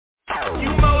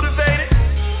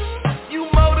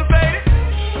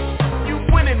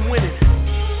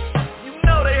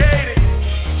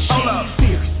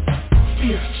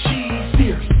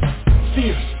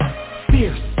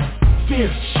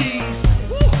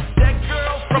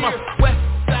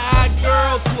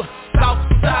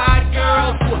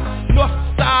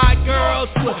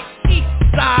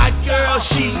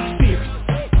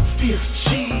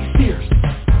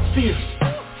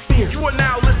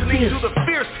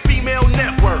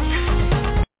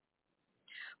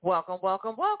Welcome,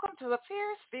 welcome, welcome to the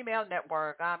Fierce Female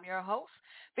Network. I'm your host,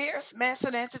 Fierce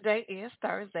Manson, and today is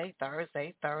Thursday, baby.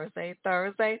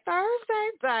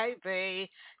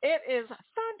 It is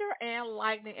thunder and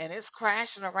lightning, and it's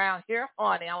crashing around here,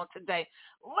 honey, on today.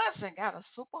 Listen, got a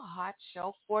super hot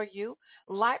show for you.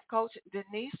 Life coach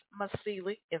Denise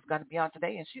Miceli is going to be on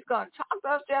today, and she's going to talk to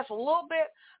us just a little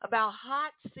bit about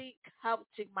hot seat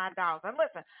coaching, my dogs. And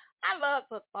listen, I love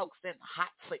the folks in hot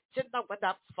seats. You know what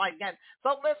I'm saying?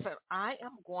 So listen, I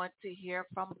am going to hear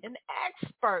from an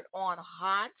expert on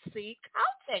hot seat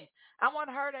coaching. I want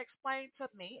her to explain to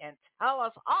me and tell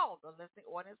us all, the listening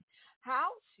audience, how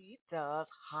she does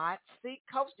hot seat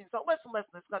coaching. So listen,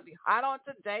 it's going to be hot on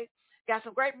today. Got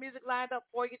some great music lined up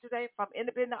for you today from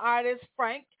independent artist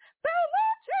Frank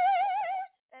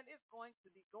Bellucci. And it's going to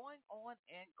be going on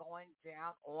and going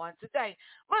down on today.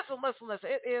 Listen.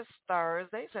 It is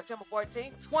Thursday, September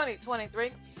 14th,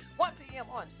 2023, 1 p.m.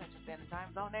 on the Central Standard Time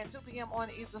Zone and 2 p.m. on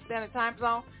the Eastern Standard Time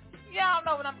Zone. Y'all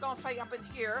know what I'm going to say up in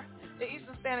here. The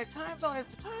Eastern Standard Time Zone is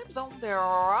the time zone that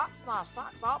rocks my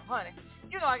socks off, honey.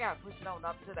 You know I got to push it on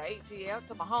up to the ATL,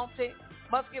 to my home team.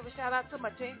 Must give a shout out to my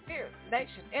team, Fierce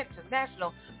Nation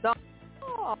International. The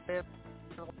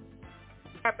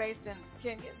based in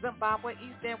Kenya, Zimbabwe,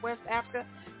 East and West Africa,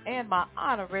 and my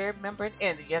honorary member in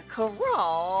India, Karan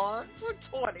for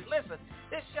 20. Listen,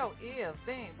 this show is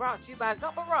being brought to you by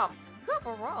Gumba Rum,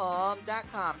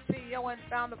 GumbaRum.com. CEO and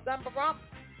founder of Gumba Rum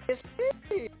is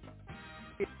Steve.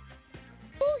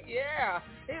 Oh, yeah.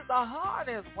 He's the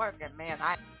hardest working man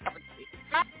I ever seen.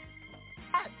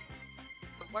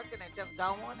 Working and just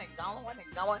going.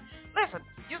 Listen,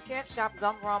 you can shop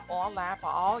Gumba Rum online for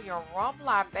all your rum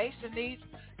libation needs.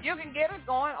 You can get it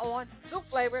going on 2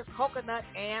 flavors, coconut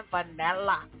and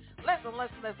vanilla. Listen,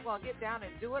 let's go and get down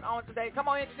and do it on today. Come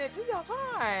on, internet, do your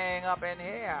thing up in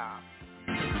here.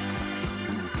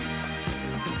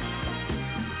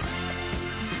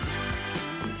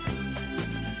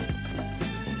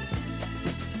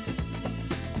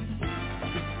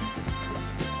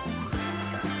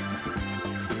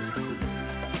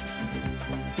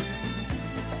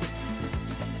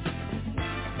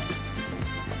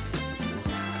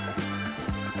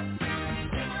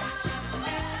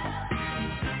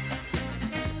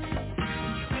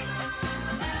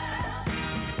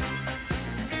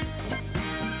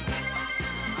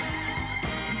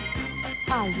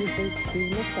 Hi, you've reached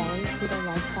Denise Miceli, Keto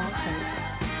Lifestyle Coach.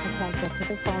 I can't get to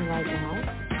the phone right now,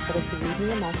 but if you leave me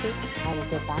a message, I will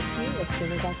get back to you as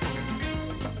soon as I can.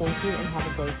 Thank you and have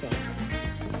a great day.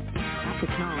 At the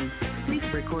tone, please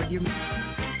record your...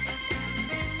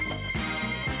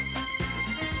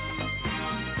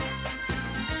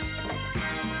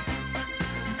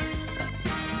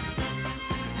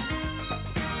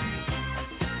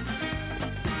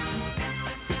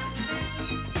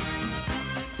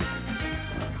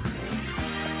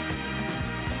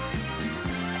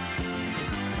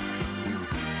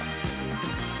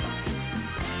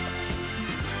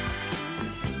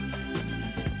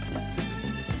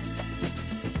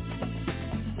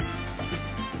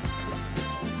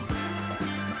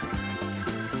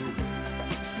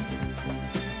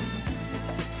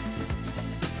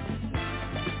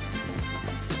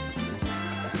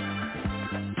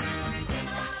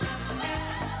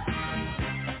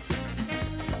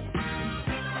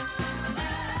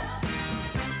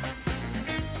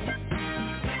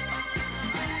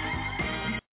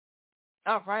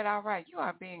 All right. You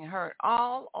are being heard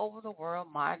all over the world,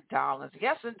 my darlings.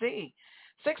 Yes, indeed.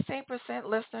 16%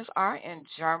 listeners are in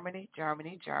Germany.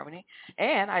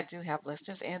 And I do have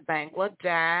listeners in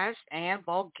Bangladesh and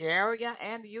Bulgaria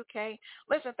and the UK.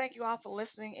 Listen, thank you all for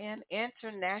listening in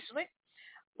internationally.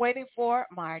 Waiting for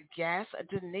my guest,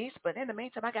 Denise. But in the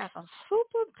meantime, I got some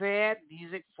super bad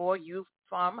music for you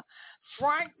from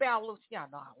Frank Bellucci. Y'all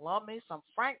know I love me some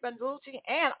Frank Bellucci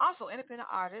and also independent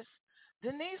artist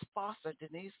Denise Foster.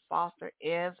 Denise Foster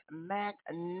is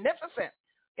magnificent.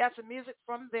 Got some music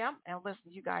from them, and listen,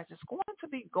 you guys, it's going to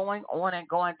be going on and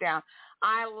going down.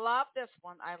 I love this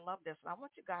one. I want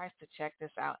you guys to check this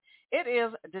out. It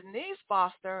is Denise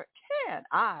Foster, Can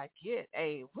I Get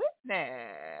a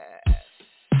Witness?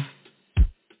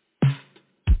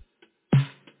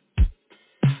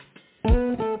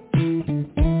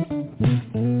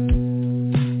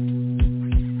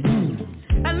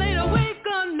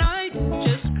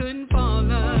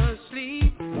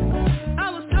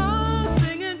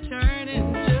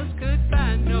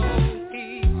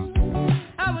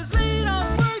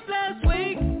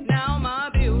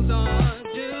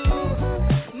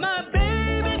 My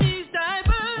baby needs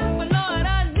diapers, but Lord,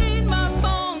 I need my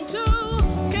phone too.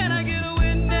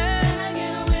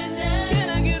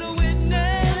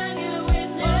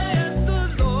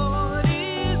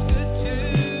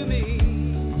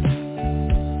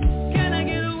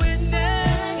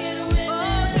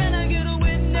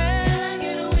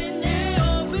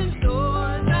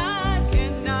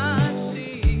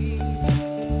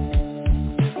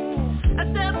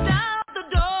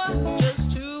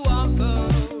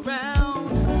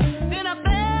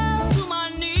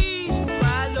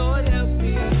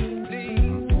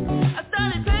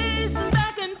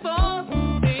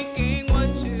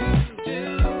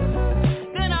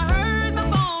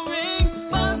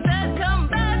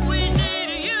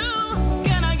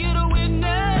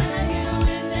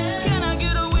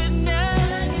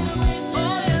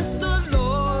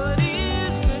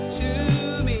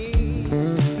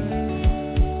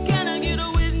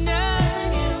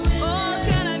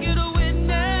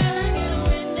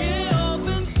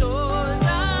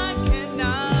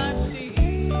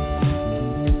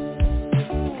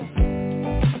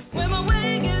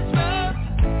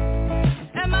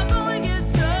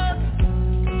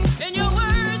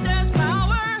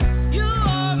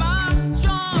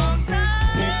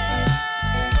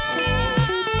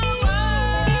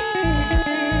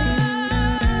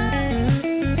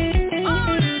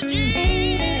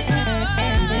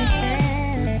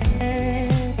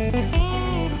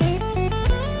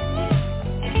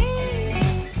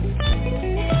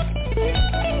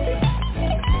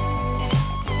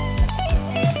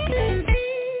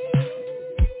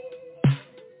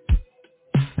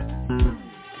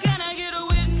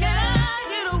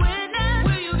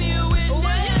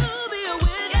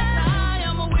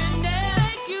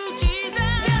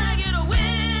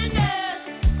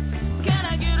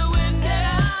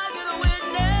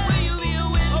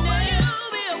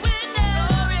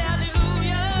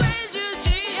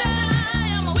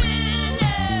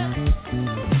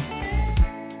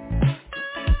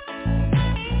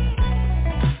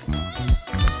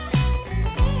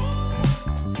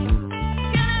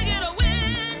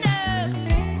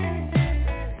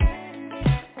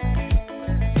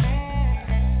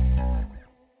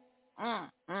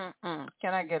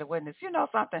 I get a witness? You know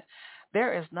something?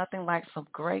 There is nothing like some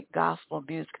great gospel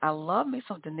music. I love me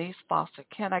some Denise Foster.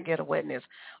 Can I get a witness?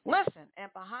 Listen,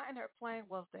 and behind her playing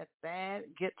was that bad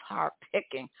guitar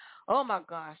picking. Oh my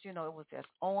gosh, it was just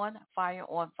on fire,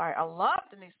 on fire. I love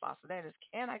Denise Foster. That is,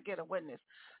 can I get a witness?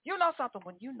 You know something?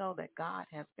 When you know that God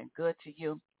has been good to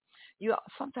you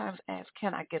sometimes ask,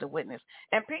 can I get a witness?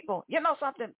 And people,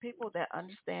 something, people that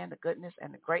understand the goodness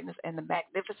and the greatness and the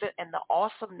magnificent and the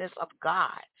awesomeness of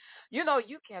God, you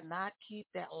cannot keep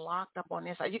that locked up on the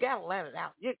inside. You got to let it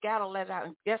out. You got to let it out.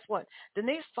 And guess what?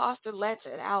 Denise Foster lets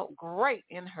it out great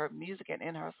in her music and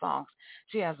in her songs.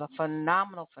 She has a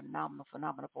phenomenal, phenomenal,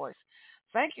 phenomenal voice.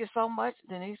 Thank you so much,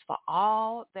 Denise, for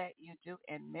all that you do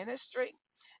in ministry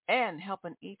and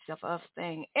helping each of us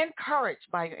staying encouraged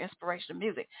by your inspirational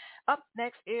music. Up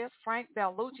next is Frank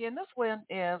Bellucci, and this one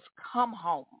is Come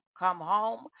Home. Come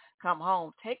Home, Come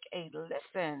Home. Take a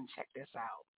listen. Check this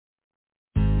out.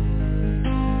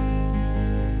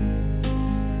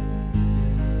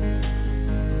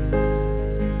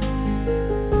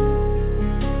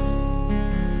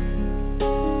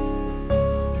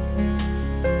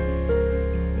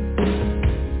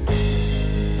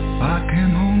 I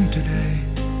came home today,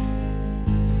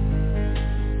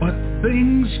 but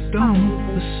things don't look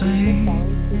the same.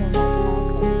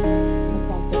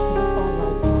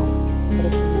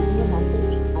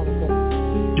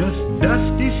 Just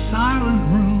dusty, silent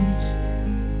rooms,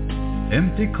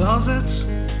 empty closets,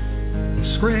 and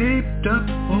scraped up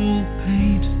old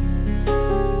paint.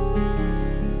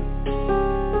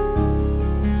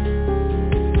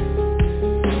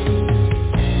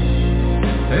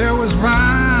 There was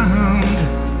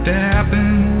round to happen,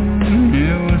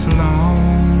 it was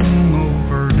long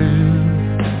overdue.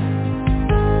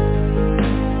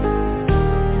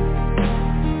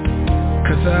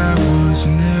 'Cause I was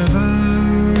never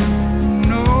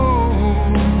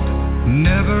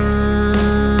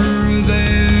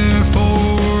there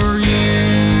for you.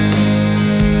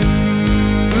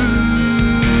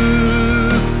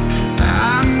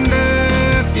 And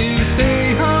if you see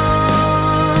her,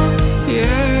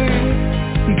 yeah,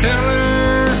 tell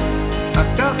her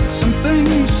I've got some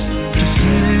things to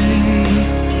say.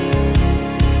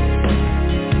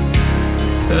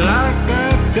 Like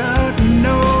I've got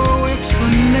no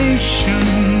explanation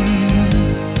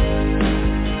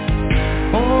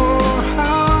for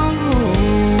how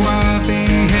I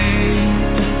behave.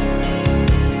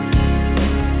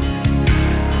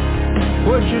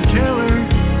 Would you tell her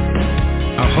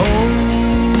I'll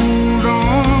hold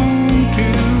on to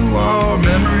our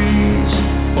memories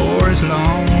for as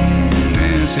long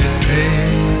as it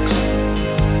takes?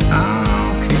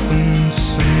 I'll keep them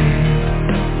safe,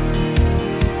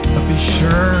 but be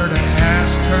sure to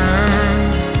ask her,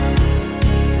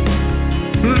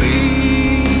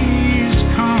 please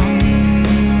come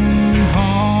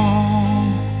home.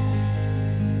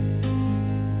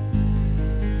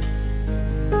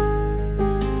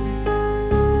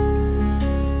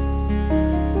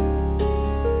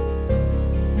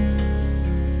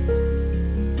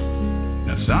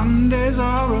 Now some days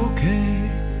are okay,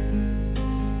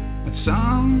 but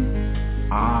some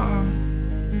are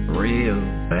real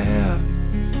bad.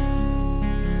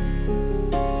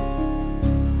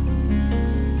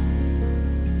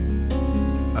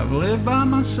 I've lived by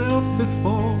myself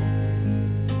before,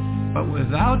 but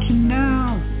without you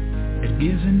now, it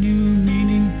gives a new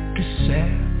meaning to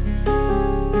sad.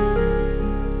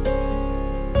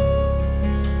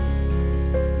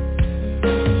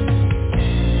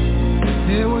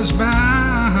 It was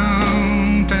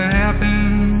bound to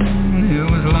happen, it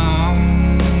was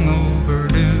long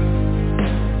overdue.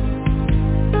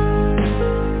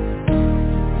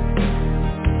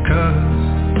 'Cause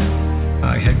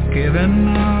I had given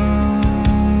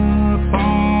up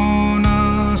on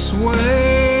us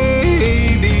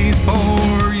way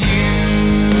before you.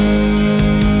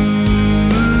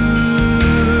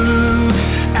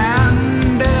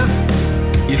 And if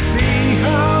you see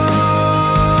her,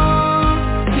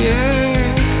 yeah,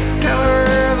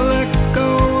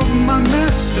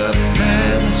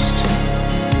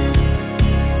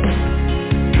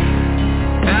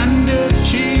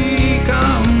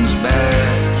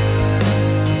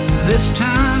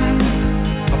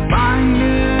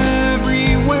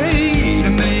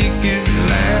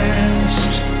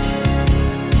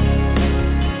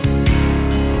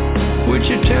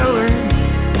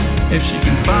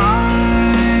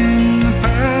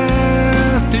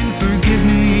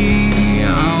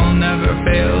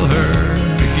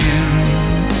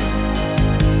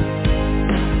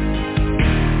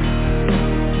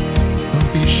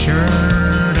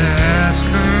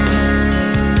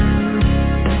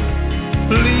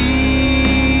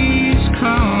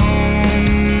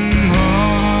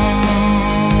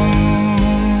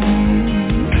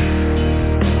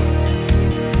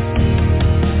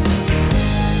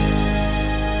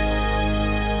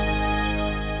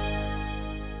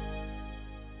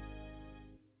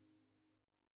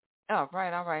 All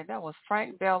right, all right. That was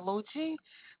Frank Bellucci.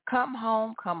 Come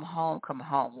home, come home, come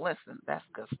home. Listen, that's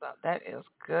good stuff. That is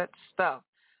good stuff.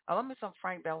 Let me some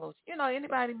Frank Bellucci.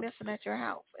 Anybody missing at your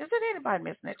house? Is it anybody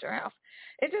missing at your house?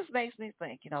 It just makes me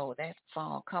think, that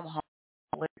song, Come Home.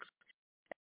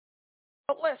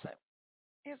 But listen,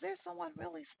 is there someone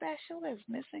really special that's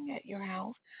missing at your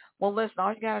house? Well, listen,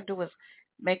 all you got to do is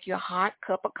make you a hot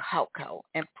cup of cocoa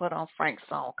and put on Frank's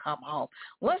song, Come Home.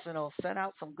 Listen, it'll send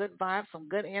out some good vibes, some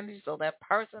good energy so that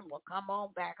person will come on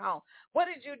back home. What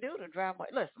did you do to drive away?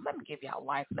 Listen, let me give you a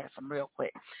life lesson real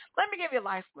quick. Let me give you a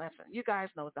life lesson. You guys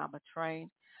know that I'm a trained,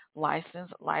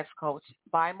 licensed life coach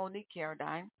by Monique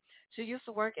Carradine. She used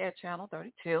to work at Channel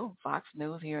 32, Fox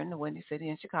News here in the Windy City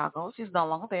in Chicago. She's no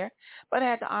longer there, but I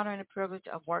had the honor and the privilege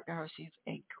of working with her. She's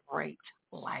a great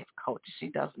life coach. She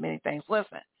does many things.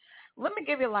 Listen, let me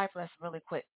give you a life lesson really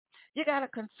quick. You got to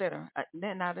consider,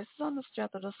 now this is on the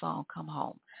strength of the song, Come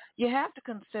Home. You have to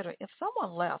consider if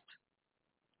someone left,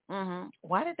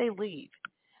 why did they leave?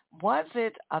 Was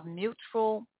it a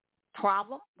mutual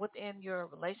problem within your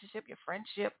relationship, your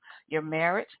friendship, your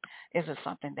marriage? Is it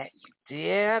something that you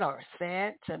did or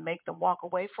said to make them walk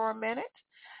away for a minute?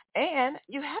 And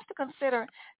you have to consider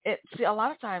it. See, a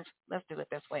lot of times, let's do it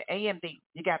this way, A and B.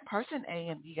 You got person A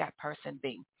and you got person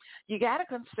B. You got to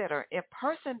consider if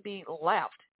person B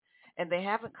left and they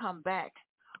haven't come back,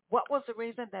 what was the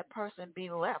reason that person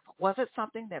B left? Was it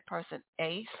something that person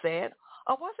A said,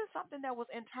 or was it something that was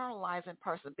internalized in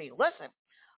person B? Listen,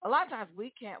 a lot of times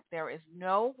there is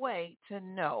no way to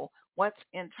know what's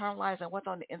internalized and what's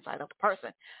on the inside of the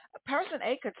person. Person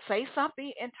A could say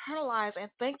something, internalize,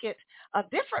 and think it a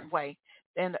different way.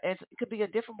 And it could be a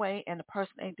different way, and the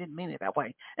person A didn't mean it that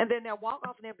way. And then they'll walk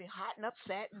off and they'll be hot and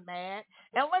upset and mad.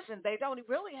 And listen, they don't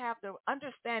really have the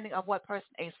understanding of what person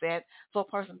A said, so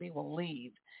person B will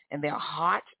leave. And they're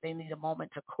hot. They need a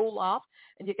moment to cool off.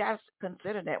 And you got to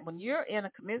consider that when you're in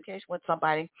a communication with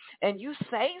somebody and you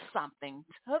say something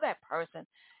to that person,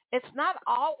 it's not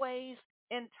always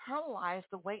internalized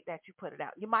the way that you put it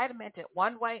out. You might have meant it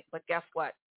one way, but guess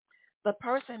what? The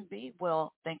person B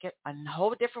will think it a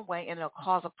whole different way, and it'll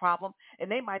cause a problem.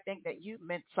 And they might think that you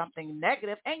meant something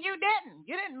negative, and you didn't.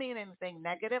 You didn't mean anything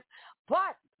negative.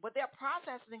 But they're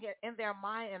processing it in their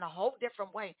mind in a whole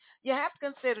different way. You have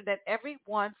to consider that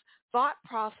everyone's thought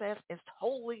process is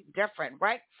totally different,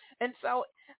 right? And so,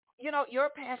 your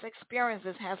past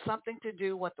experiences have something to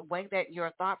do with the way that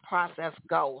your thought process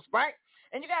goes, right?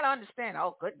 And you got to understand,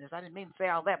 oh, goodness, I didn't mean to say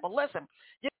all that. But listen,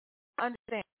 you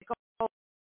understand.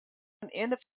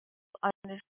 In the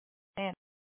understand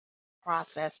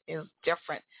process is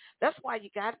different. That's why you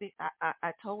got to be,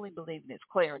 I totally believe in this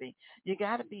clarity. You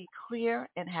got to be clear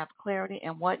and have clarity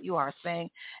in what you are saying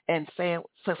and say it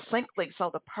succinctly so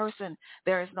the person,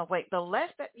 there is no way. The less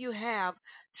that you have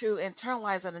to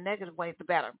internalize in a negative way, the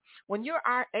better. When you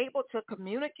are able to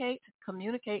communicate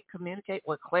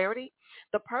with clarity,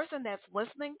 the person that's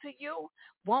listening to you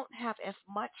won't have as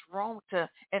much room to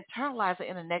internalize it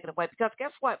in a negative way. Because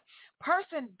guess what?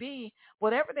 Person B,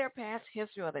 whatever their past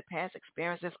history or their past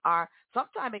experiences are,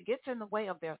 sometimes it gets in the way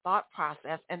of their thought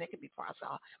process, and it can be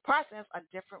processed a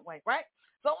different way, right?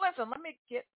 So listen, let me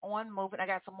get on moving. I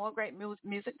got some more great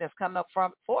music that's coming up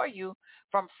for you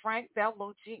from Frank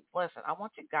Bellucci. Listen, I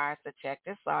want you guys to check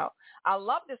this out. I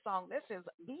love this song. This is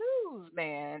Blues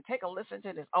Man. Take a listen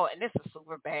to this. Oh, and this is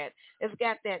super bad. It's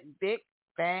got that big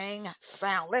bang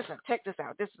sound. Listen, check this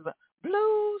out. This is the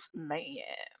Blues Man.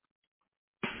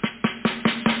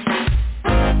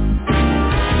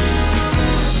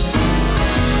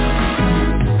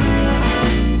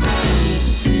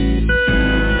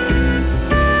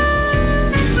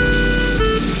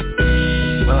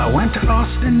 I went to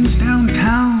Austin's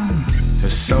downtown to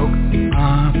soak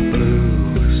my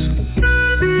blues.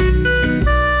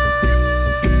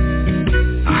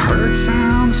 I heard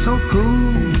sounds so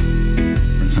cool,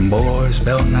 and some boys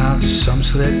belting out some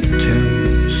slick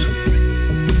tunes.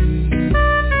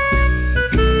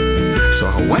 So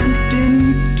I went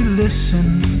in to listen,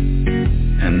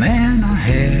 and then I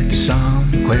had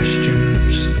some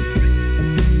questions.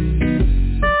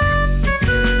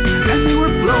 And they were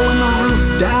blowing the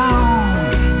roof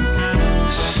down,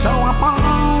 so I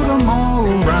followed them all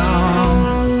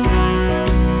around.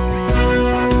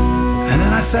 And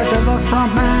then I said to the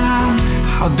front man,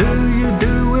 how do you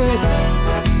do it?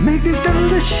 Make these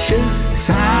delicious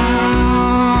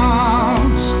sounds.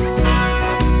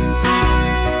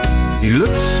 He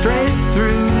looked straight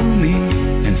through me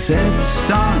and said,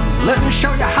 son, let me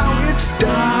show you how it's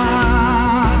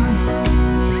done.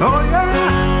 Oh yeah.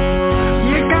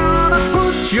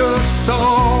 Your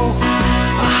soul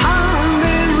behind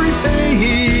every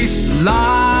bass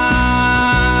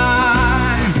line.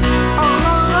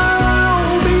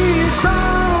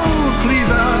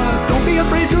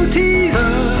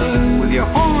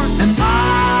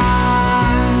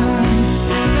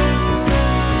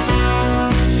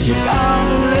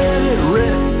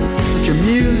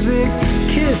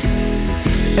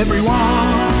 everyone.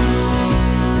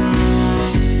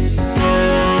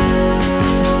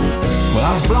 Well,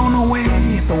 I was blown away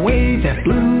at the way that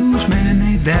bluesman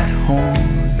made that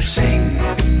horn sing.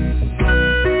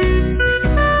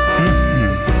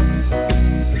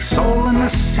 The soul and the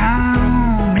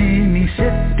sound made me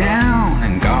sit down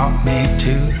and got me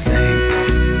to think.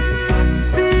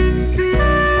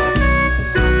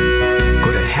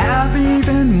 Could it have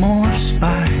even more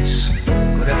spice?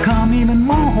 Could it come even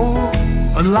more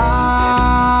alive?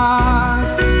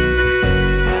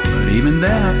 But even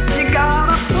then, you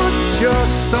gotta put your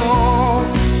soul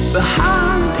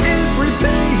behind every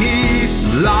bass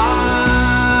line.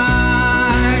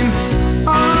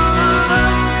 Oh,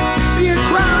 be a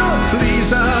crowd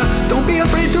pleaser. Don't be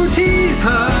afraid to tease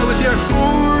her with your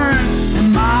horn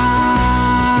and mind.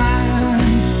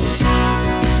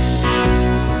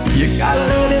 You gotta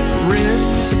let it rip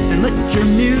and let your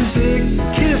music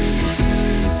kiss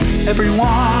everyone.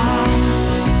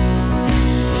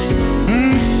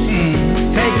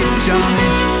 Take it, Johnny.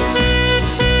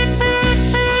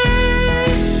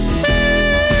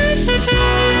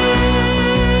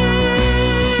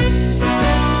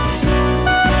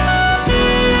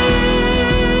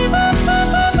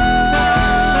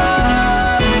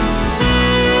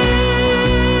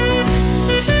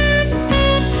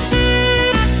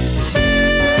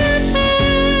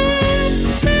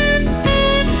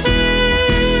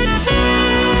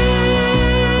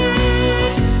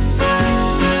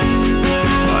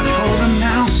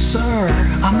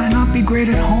 Great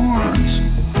at horns,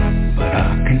 but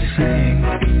I can sing.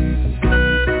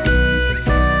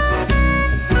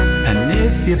 And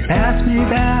if you pass me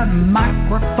that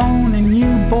microphone and you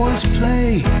boys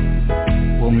play,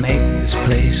 we'll make this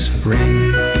place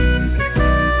ring.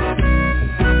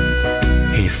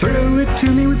 He threw it to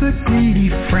me with a greedy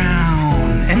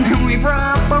frown, and then we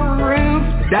brought the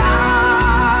roof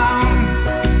down.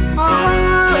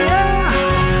 Oh yeah,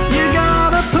 you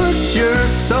gotta put your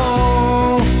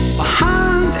soul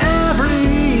behind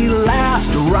every last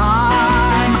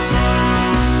rhyme.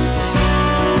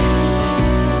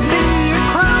 Be a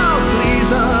crowd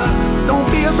pleaser. Don't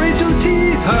be afraid to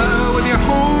tease her with your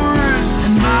horn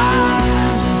and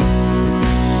mind.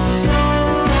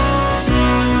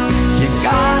 You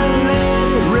gotta let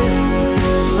it rip.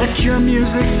 Let your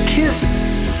music kiss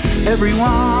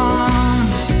everyone.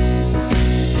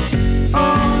 Oh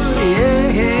yeah.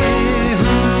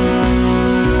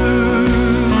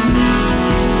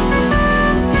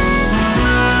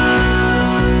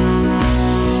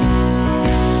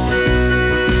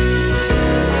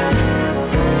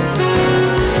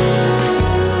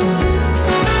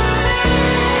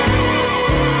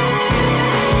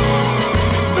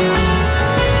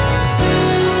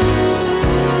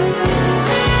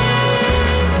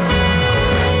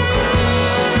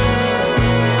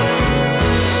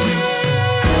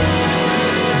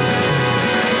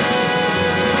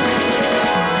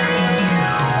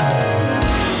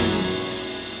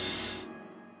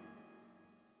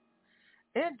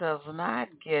 It does not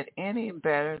get any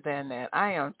better than that.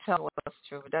 I am telling you what's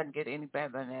true. It doesn't get any better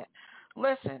than that.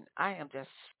 Listen, I am just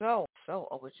so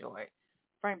overjoyed.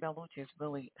 Frank Bellucci is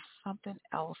really something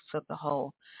else to the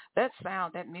whole. That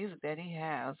sound, that music that he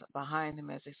has behind him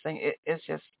as he sings, it's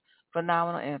just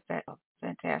phenomenal and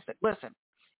fantastic. Listen,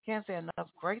 can't say enough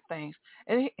great things.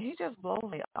 And he just blows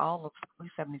away all of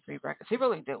 73 records. He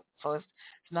really do. So it's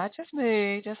not just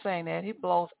me just saying that. He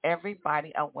blows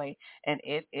everybody away, and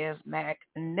it is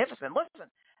magnificent. Listen,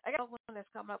 I got one that's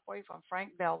coming up for you from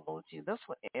Frank Bellucci. This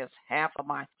one is half of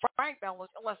mine. Frank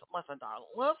Bellucci, listen, darling.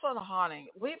 Listen,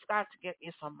 honey. We've got to get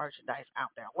you some merchandise out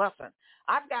there. Listen,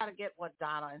 I've got to get with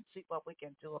Donna and see what we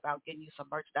can do about getting you some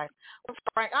merchandise.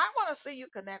 Frank, I want to see you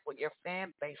connect with your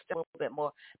fan base a little bit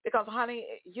more because, honey,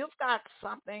 you've got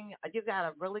something. You got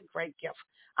a really great gift.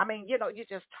 I mean, you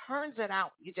just turns it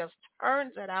out. You just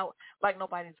turns it out like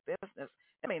nobody's business.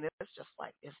 I mean, it's just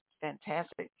like, it's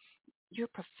fantastic. You're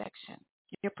perfection.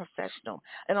 You're professional.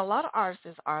 And a lot of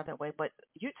artists are that way, but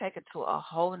you take it to a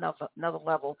whole another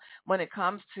level when it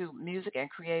comes to music and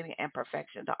creating and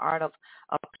perfection, the art of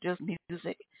producing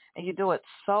music. And you do it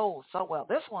so well.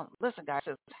 This one, listen, guys,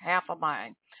 is half of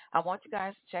mine. I want you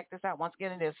guys to check this out. Once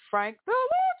again, it is Frank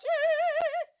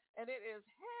Bellucci, and it is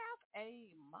half a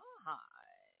mine.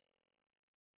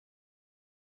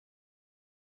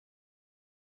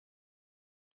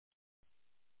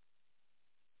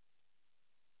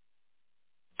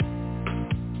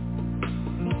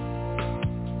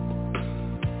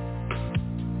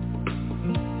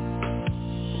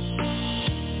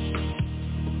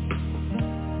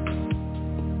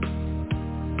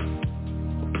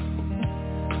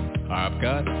 I've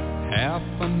got half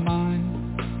a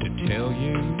mind tell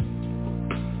you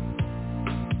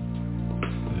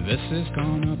this is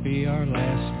gonna be our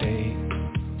last date.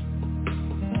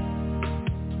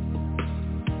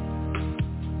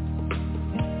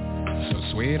 So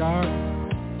sweetheart,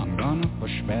 I'm gonna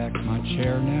push back my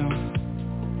chair now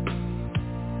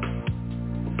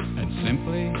and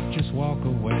simply just walk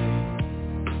away.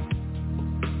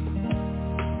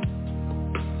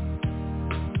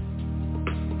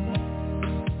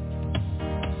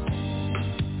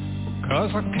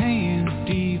 'Cause I can't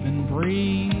even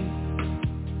breathe,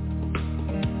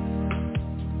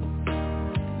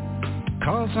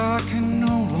 'cause I can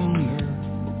no longer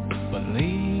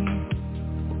believe,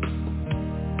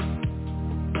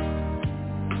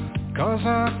 'cause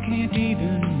I can't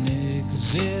even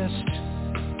exist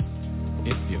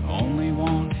if you only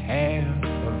want half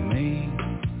of me.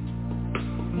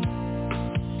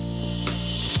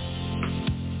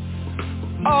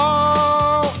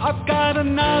 Oh, I've got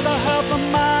another half of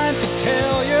mine to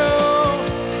tell you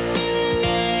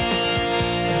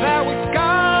that we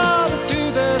gotta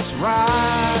do this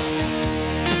right.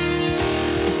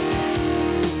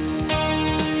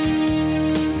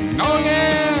 Oh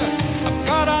yeah, I've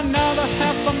got another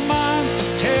half of mine to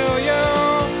tell you.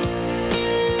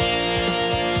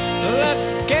 Let's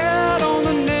get on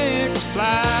the next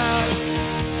flight.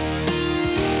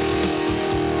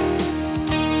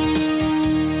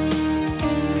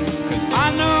 I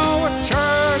know a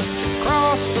church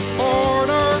across the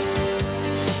border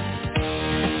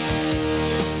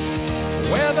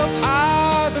where they'll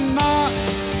tie the knot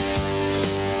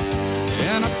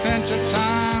in a pinch of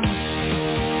time,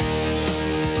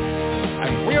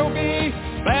 and we'll be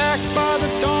back by the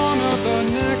dawn of the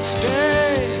next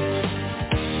day,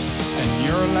 and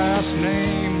your last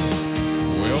name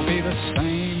will be the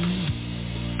same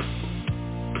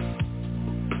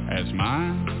as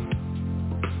mine.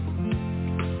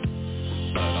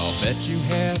 I'll bet you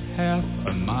have half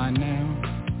of mine now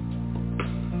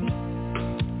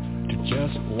to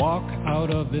just walk out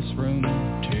of this room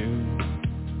too.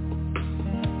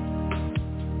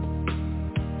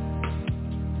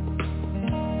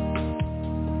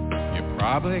 You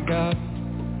probably got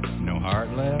no heart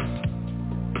left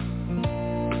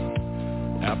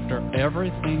after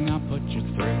everything I put you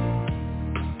through.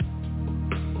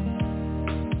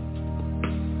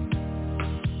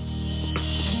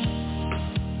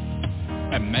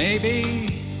 And maybe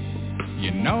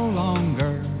you no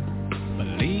longer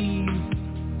believe,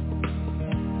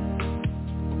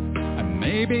 and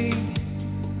maybe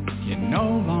you no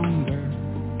longer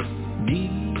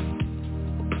need,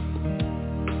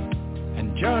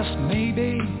 and just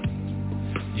maybe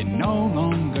you no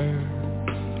longer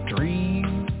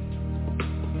dream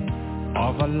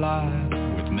of a life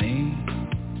with me.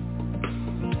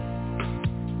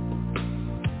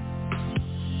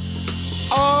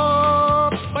 Oh,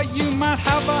 but you might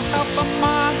have a half a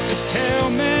mind to tell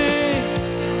me,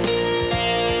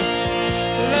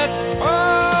 let's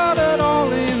put it all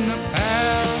in the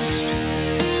past.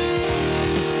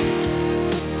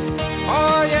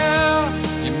 Oh yeah,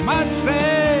 you might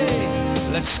say,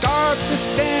 let's start this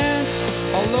dance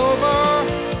all over,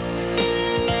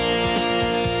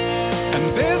 and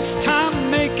this time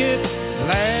make it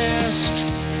last.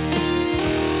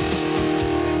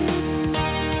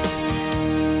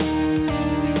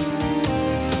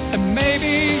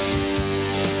 Maybe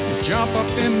jump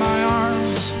up in my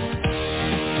arms,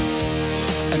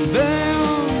 and then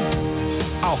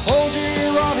I'll hold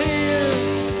you right here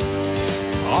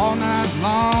all night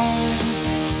long,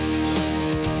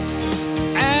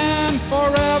 and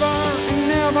forever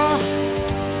and ever,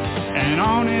 and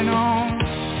on and on.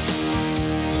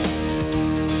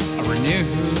 A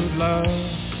renewed love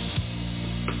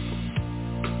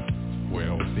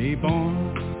will be born.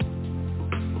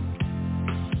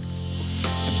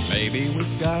 Baby,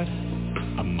 we've got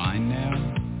a mind now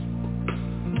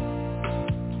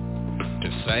to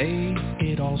say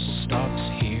it all stops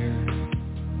here.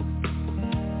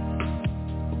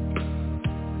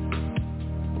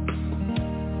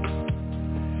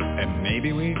 And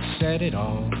maybe we've said it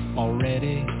all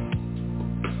already,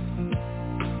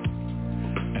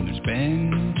 and there's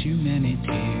been too many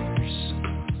tears.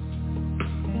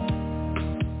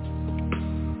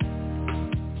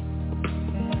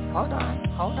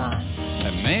 Hold on.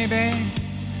 And maybe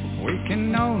we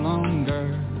can no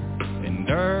longer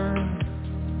endure.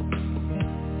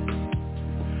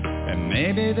 And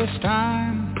maybe this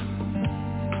time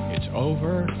it's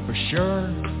over for sure.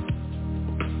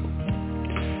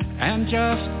 And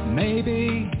just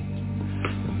maybe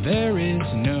there is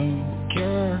no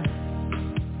cure,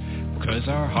 'cause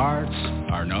our hearts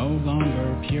are no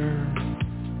longer pure.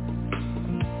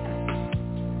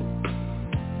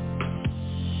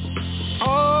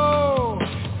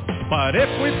 But if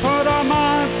we put our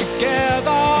minds together,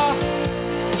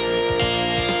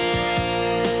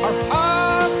 our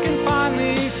hearts can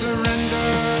finally surrender.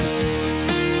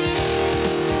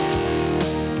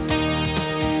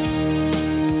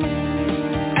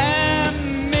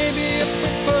 And maybe if we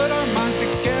put our minds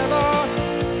together,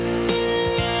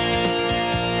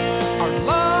 our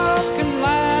love can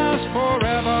last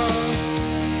forever.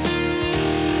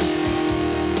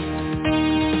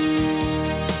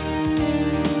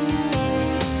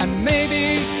 And maybe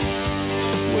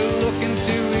we'll look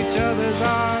into each other's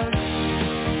eyes,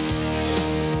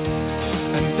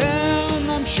 and then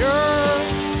I'm sure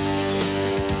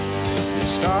you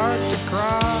start to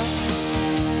cry.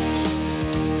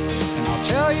 And I'll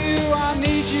tell you I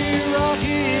need you right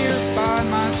here by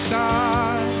my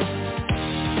side,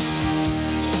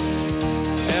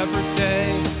 every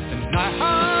day and night.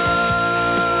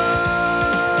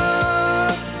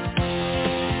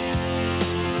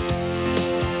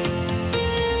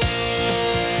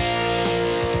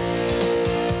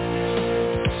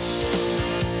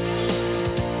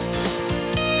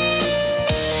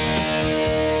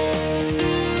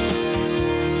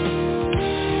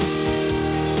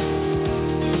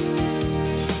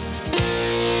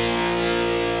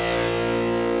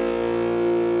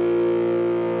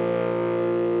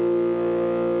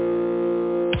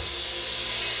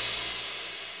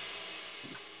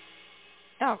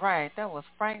 All right, that was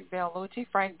Frank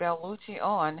Bellucci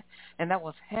on, and that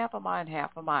was Half of Mine,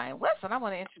 Half of Mine. Listen, I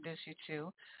want to introduce you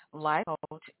to life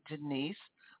coach Denise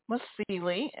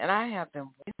Miceli, and I have been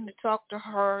waiting to talk to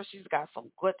her. She's got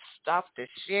some good stuff to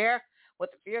share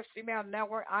with the Fierce Female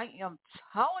Network. I am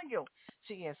telling you,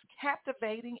 she is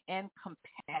captivating and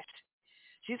compassionate.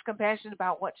 She's compassionate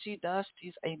about what she does.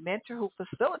 She's a mentor who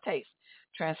facilitates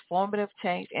transformative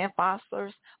change and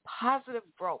fosters positive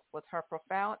growth with her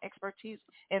profound expertise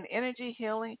in energy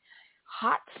healing,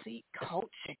 hot seat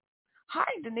coaching. Hi,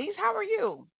 Denise. How are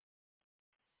you?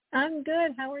 I'm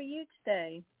good. How are you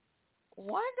today?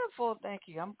 Wonderful. Thank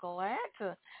you. I'm glad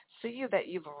to see you that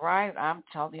you've arrived. I'm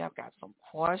telling you, I've got some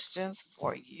questions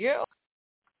for you.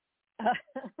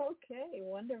 Okay,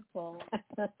 wonderful.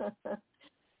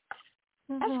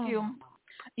 Ask you,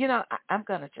 I'm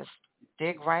going to just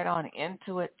dig right on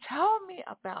into it. Tell me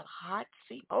about hot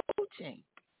seat coaching.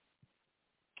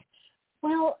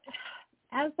 Well,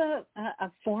 as a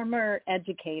former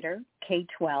educator,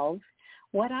 K-12,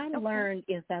 what I learned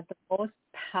is that the most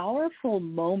powerful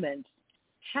moments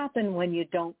happen when you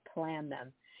don't plan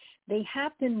them. They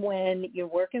happen when you're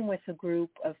working with a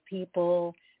group of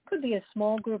people, could be a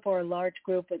small group or a large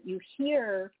group, but you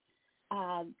hear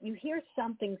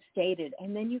something stated,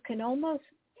 and then you can almost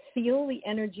feel the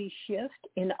energy shift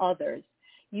in others.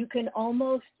 You can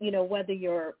almost, whether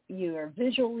you're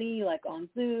visually, like on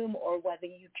Zoom, or whether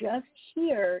you just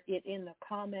hear it in the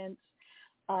comments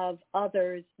of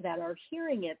others that are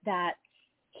hearing it, that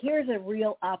here's a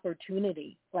real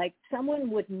opportunity. Like someone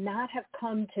would not have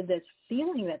come to this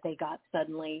feeling that they got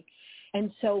suddenly.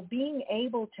 And so being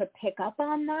able to pick up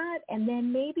on that and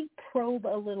then maybe probe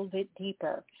a little bit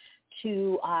deeper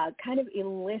to kind of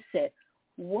elicit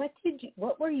what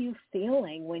were you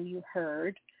feeling when you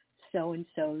heard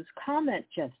so-and-so's comment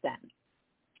just then?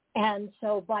 And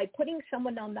so by putting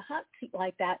someone on the hot seat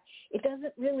like that, it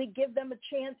doesn't really give them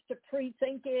a chance to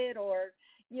pre-think it or,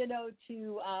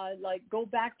 to go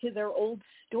back to their old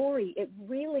story. It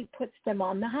really puts them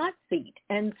on the hot seat.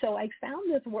 And so I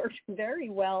found this works very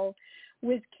well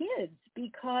with kids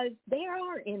because they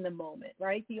are in the moment,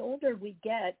 right? The older we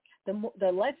get,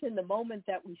 the less in the moment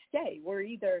that we stay. We're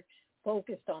either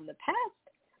focused on the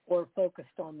past or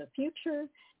focused on the future.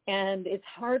 And it's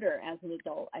harder as an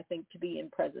adult, I think, to be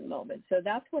in present moment. So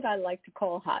that's what I like to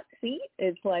call hot seat.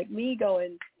 It's like me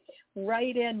going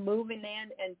right in, moving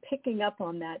in, and picking up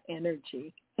on that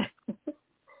energy.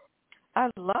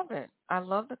 I love it. I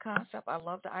love the concept. I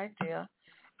love the idea.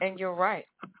 And you're right.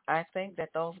 I think that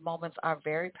those moments are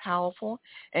very powerful,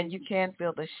 and you can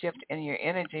feel the shift in your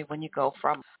energy when you go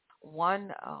from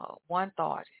one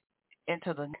thought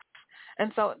into the next.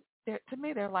 And so to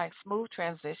me, they're like smooth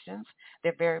transitions.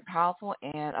 They're very powerful.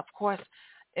 And, of course,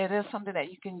 it is something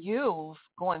that you can use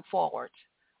going forward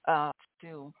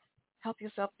to help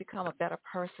yourself become a better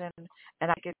person.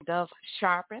 And I think it does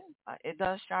sharpen. It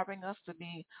does sharpen us to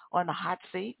be on the hot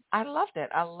seat. I love that.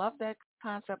 I love that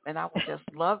concept, and I would just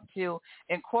love to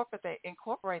incorporate that in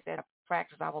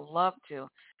practice. I would love to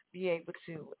be able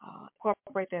to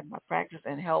incorporate that in my practice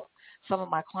and help some of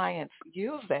my clients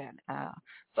use that.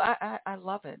 So I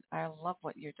love it. I love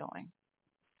what you're doing.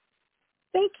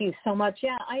 Thank you so much.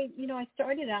 Yeah, I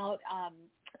started out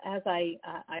as I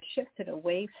shifted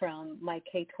away from my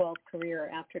K-12 career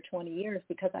after 20 years,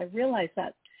 because I realized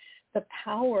that the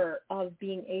power of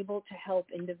being able to help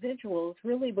individuals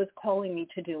really was calling me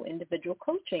to do individual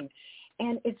coaching.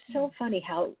 And it's so funny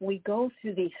how we go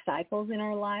through these cycles in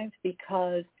our lives,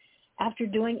 because after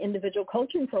doing individual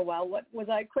coaching for a while, what was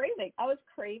I craving? I was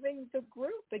craving the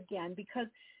group again, because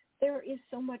there is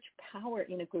so much power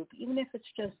in a group, even if it's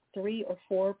just 3 or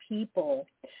 4 people.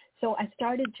 So I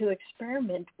started to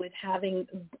experiment with having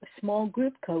small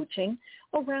group coaching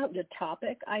around a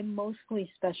topic. I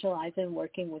mostly specialize in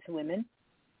working with women.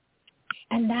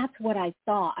 And that's what I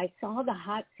saw. I saw the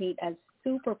hot seat as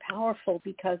super powerful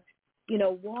because, you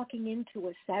know, walking into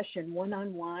a session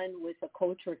one-on-one with a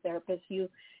coach or therapist, you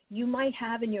might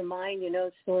have in your mind, you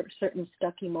know, certain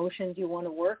stuck emotions you want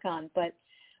to work on, but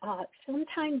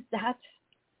sometimes that's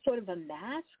sort of a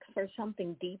mask for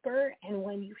something deeper. And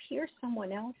when you hear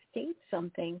someone else state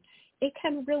something, it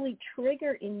can really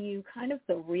trigger in you kind of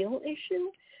the real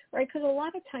issue, right? Because a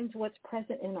lot of times what's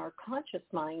present in our conscious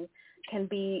mind can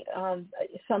be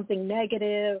something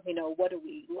negative, you know, what are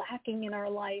we lacking in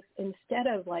our life, instead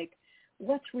of like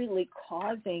what's really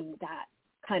causing that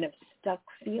kind of stuck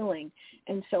feeling.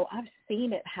 And so I've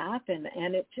seen it happen,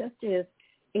 and it just is,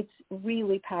 it's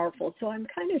really powerful. So I'm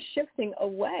kind of shifting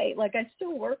away. Like, I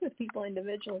still work with people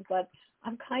individually, but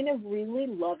I'm kind of really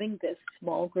loving this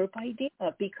small group idea,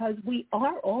 because we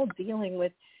are all dealing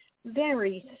with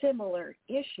very similar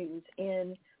issues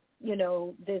in, you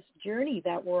know, this journey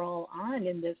that we're all on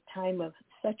in this time of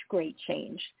such great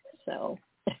change. So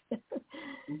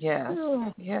Yes,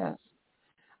 yes.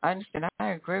 I understand. I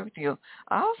agree with you.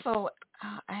 Also,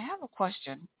 I have a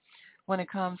question when it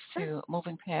comes to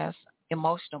moving past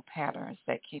emotional patterns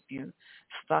that keep you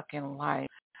stuck in life.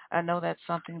 I know that's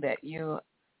something that you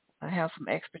have some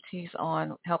expertise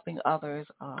on, helping others,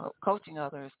 coaching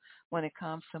others when it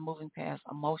comes to moving past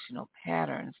emotional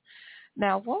patterns.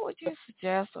 Now, what would you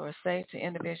suggest or say to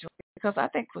individuals? Because I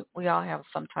think we all have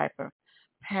some type of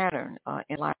pattern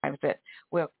in life that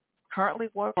we're currently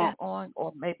working on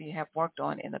or maybe have worked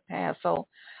on in the past. So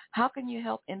how can you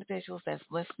help individuals that's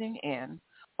listening in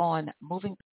on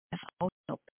moving past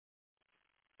emotional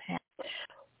patterns?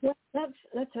 Well,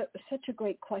 that's such a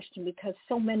great question, because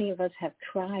so many of us have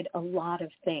tried a lot of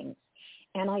things.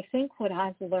 And I think what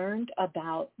I've learned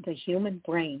about the human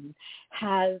brain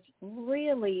has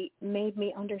really made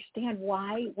me understand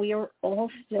why we are all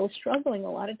still struggling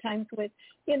a lot of times with,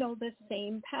 you know, the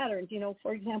same patterns. You know,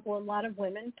 for example, a lot of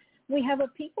women, we have a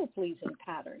people-pleasing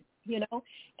pattern, you know,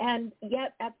 and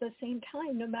yet at the same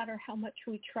time, no matter how much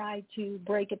we try to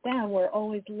break it down, we're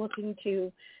always looking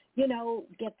to, you know,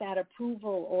 get that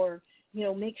approval or, you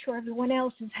know, make sure everyone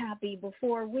else is happy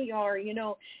before we are, you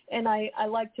know. And I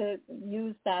like to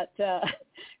use that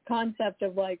concept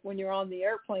of, like, when you're on the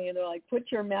airplane, they're like,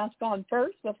 put your mask on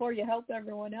first before you help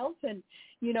everyone else. And,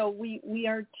 you know, we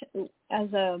are,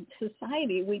 as a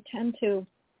society, we tend to,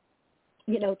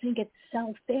 you know, think it's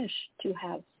selfish to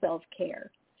have self-care.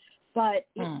 But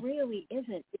it really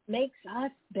isn't. It makes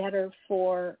us better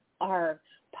for our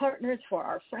partners, for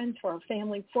our friends, for our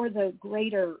family, for the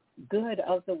greater good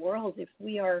of the world. If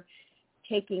we are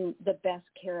taking the best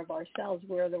care of ourselves,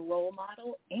 we're the role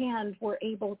model, and we're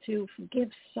able to give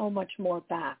so much more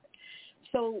back.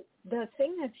 So the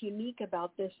thing that's unique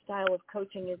about this style of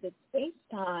coaching is it's based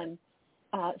on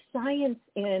science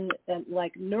in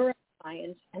like neuroscience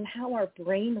and how our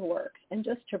brain works. And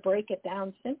just to break it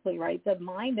down simply, right, the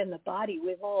mind and the body,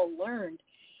 we've all learned,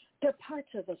 they're parts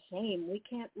of the same. We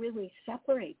can't really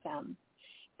separate them.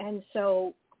 And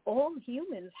so all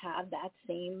humans have that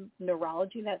same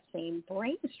neurology, that same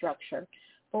brain structure.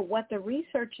 But what the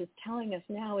research is telling us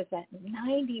now is that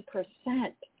 90%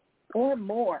 or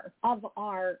more of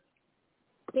our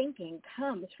thinking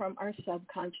comes from our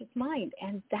subconscious mind.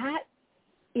 And that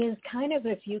is kind of,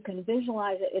 if you can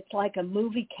visualize it, it's like a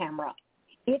movie camera.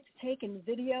 It's taken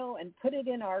video and put it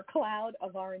in our cloud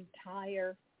of our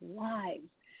entire lives.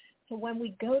 So when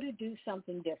we go to do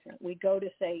something different, we go to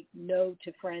say no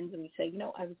to friends, and we say, you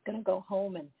know, I was going to go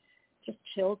home and just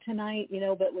chill tonight, you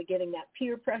know, but we're getting that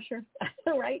peer pressure,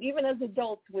 right? Even as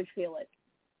adults, we feel it.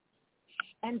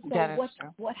 And so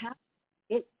what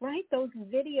happens, right, those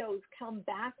videos come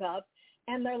back up,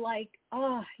 and they're like,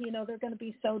 you know, they're going to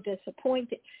be so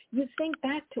disappointed. You think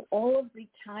back to all of the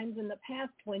times in the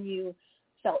past when you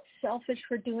felt selfish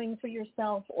for doing for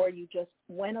yourself, or you just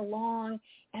went along,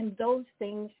 and those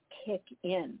things kick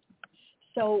in.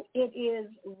 So it is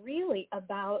really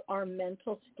about our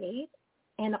mental state,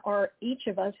 and each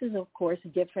of us is, of course,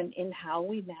 different in how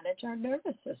we manage our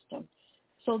nervous system.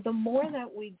 So the more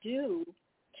that we do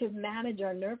to manage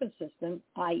our nervous system,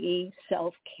 i.e.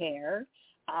 self-care,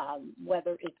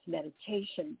 whether it's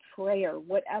meditation, prayer,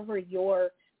 whatever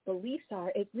your beliefs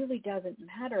are, it really doesn't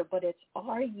matter, but it's,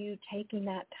 are you taking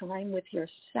that time with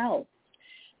yourself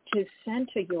to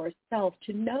center yourself,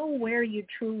 to know where you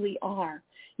truly are?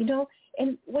 You know,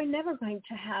 and we're never going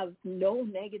to have no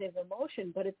negative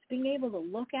emotion, but it's being able to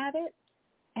look at it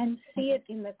and see it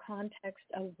in the context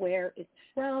of where it's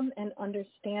from and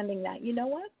understanding that, you know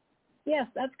what? Yes,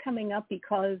 that's coming up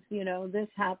because, you know, this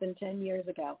happened 10 years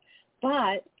ago,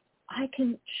 but I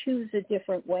can choose a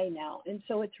different way now. And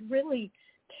so it's really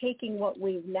taking what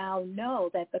we now know,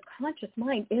 that the conscious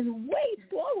mind is way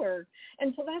slower.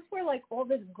 And so that's where like all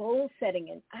this goal setting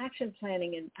and action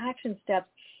planning and action steps,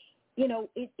 you know,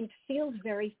 it feels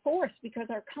very forced because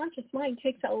our conscious mind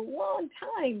takes a long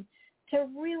time to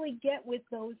really get with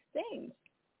those things.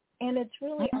 And it's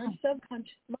really our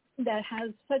subconscious mind that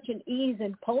has such an ease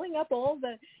in pulling up all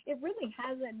the, it really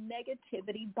has a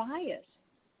negativity bias.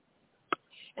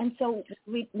 And so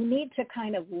we need to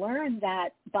kind of learn that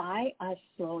by us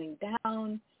slowing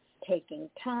down, taking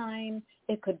time.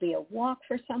 It could be a walk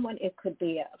for someone. It could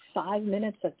be 5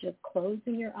 minutes of just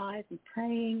closing your eyes and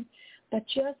praying, but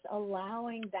just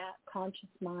allowing that conscious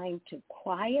mind to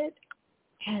quiet.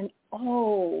 And,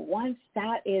 once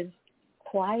that is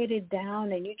quieted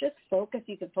down and you just focus,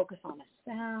 you can focus on a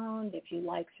sound if you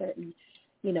like certain,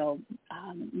 you know,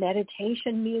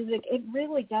 meditation music. It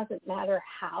really doesn't matter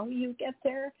how you get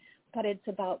there, but it's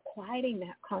about quieting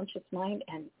that conscious mind,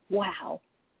 and wow,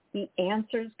 the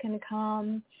answers can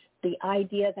come, the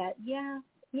idea that, yeah,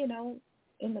 you know,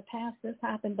 in the past this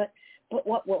happened, but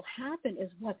what will happen is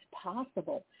what's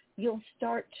possible. You'll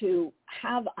start to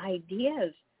have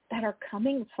ideas that are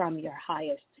coming from your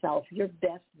highest self, your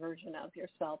best version of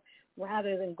yourself,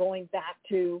 rather than going back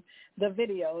to the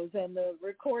videos and the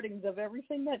recordings of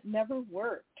everything that never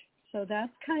worked. So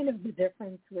that's kind of the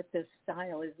difference with this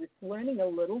style, is it's learning a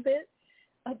little bit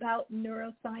about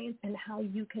neuroscience and how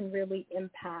you can really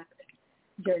impact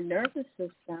your nervous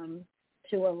system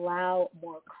to allow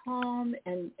more calm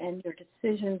and your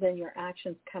decisions and your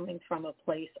actions coming from a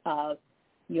place of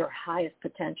your highest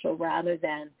potential rather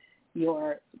than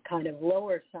your kind of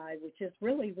lower side, which is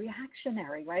really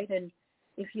reactionary, right? And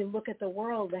if you look at the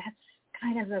world, that's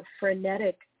kind of a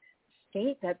frenetic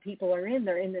state that people are in.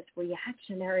 They're in this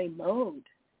reactionary mode.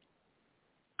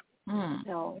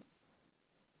 So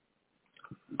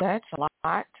that's a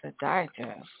lot to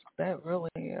digest. That really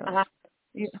is.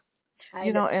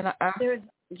 You know, and I heard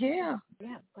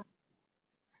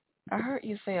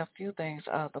you say a few things.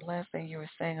 The last thing you were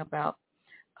saying about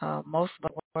most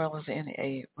of the world is in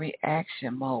a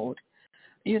reaction mode.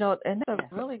 You know, and that's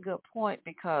a really good point,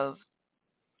 because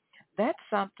that's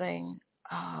something,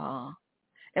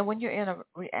 and when you're in a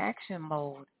reaction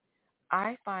mode,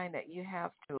 I find that you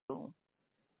have to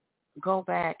go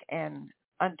back and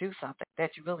undo something that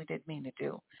you really didn't mean to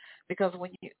do. Because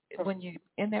when you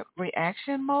in that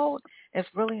reaction mode, it's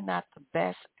really not the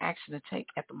best action to take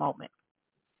at the moment.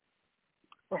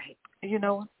 Right. You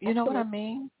know what I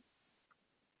mean?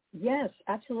 Yes,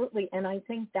 absolutely. And I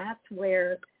think that's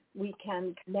where we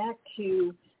can connect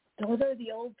to, those are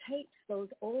the old tapes. Those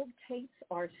old tapes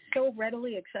are so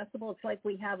readily accessible. It's like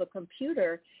we have a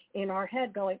computer in our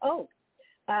head going,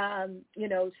 you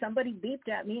know, somebody beeped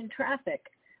at me in traffic.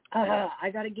 I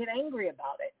got to get angry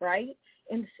about it, right?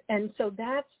 And so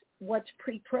that's what's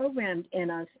pre-programmed in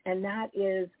us, and that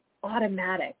is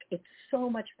automatic. It's so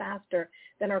much faster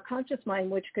than our conscious mind,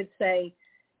 which could say,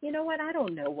 you know what, I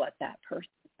don't know what that person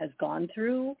has gone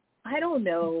through. I don't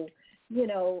know, you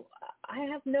know, I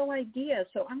have no idea.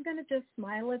 So I'm going to just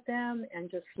smile at them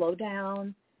and just slow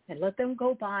down and let them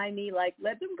go by me, like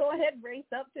let them go ahead, race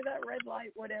up to that red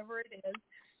light, whatever it is,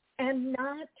 and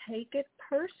not take it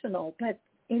personal. But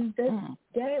in this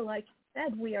day, like you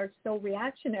said, we are so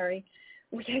reactionary.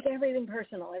 We take everything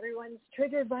personal. Everyone's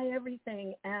triggered by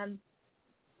everything. And,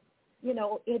 you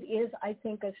know, it is, I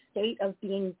think, a state of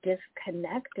being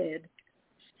disconnected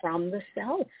from the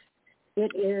self.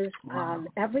 It is,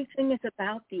 everything is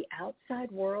about the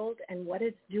outside world and what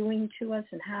it's doing to us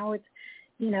and how it's,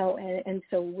 you know, and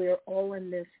so we're all in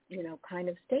this, you know, kind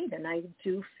of state. And I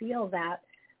do feel that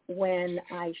when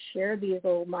I share these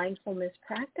little mindfulness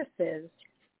practices,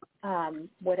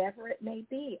 whatever it may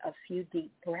be, a few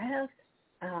deep breaths,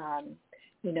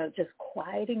 you know, just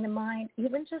quieting the mind,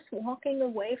 even just walking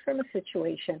away from a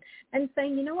situation and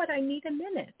saying, you know what, I need a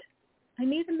minute. I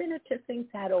need a minute to think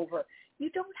that over. You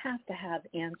don't have to have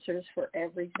answers for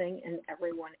everything and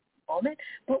everyone moment,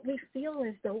 but we feel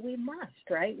as though we must,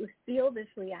 right? We feel this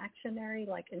reactionary,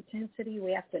 like, intensity.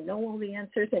 We have to know all the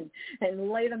answers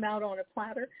and lay them out on a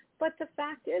platter. But the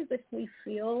fact is, if we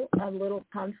feel a little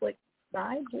conflict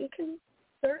inside, we can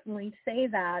certainly say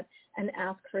that and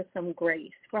ask for some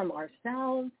grace from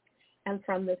ourselves and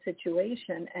from the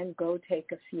situation, and go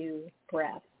take a few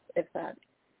breaths if that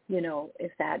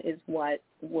is what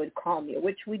would calm you,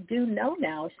 which we do know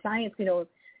now. Science,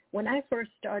 when I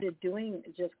first started doing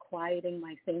just quieting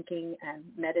my thinking and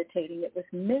meditating, it was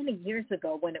many years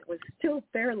ago when it was still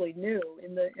fairly new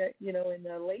in the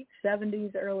late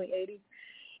 70s, early 80s.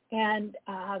 And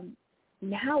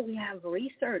now we have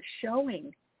research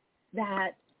showing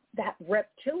that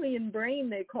reptilian brain,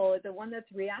 they call it, the one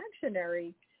that's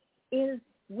reactionary, is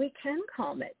we can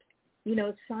calm it.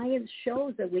 Science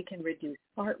shows that we can reduce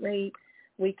heart rate,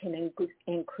 we can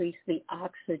increase the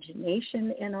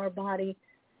oxygenation in our body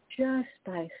just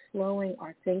by slowing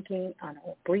our thinking and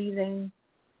our breathing,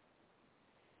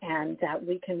 and that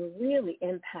we can really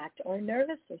impact our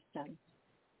nervous system.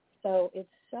 So it's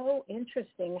so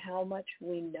interesting how much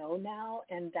we know now,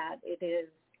 and that it is,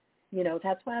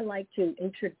 that's why I like to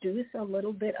introduce a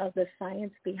little bit of the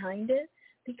science behind it,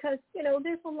 because,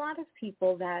 there's a lot of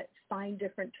people that find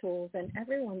different tools, and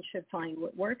everyone should find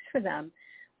what works for them.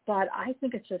 But I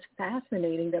think it's just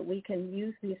fascinating that we can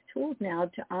use these tools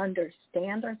now to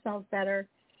understand ourselves better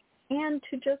and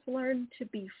to just learn to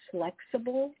be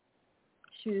flexible,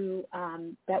 to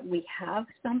that we have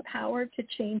some power to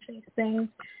change these things,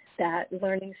 that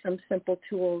learning some simple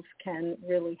tools can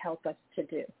really help us to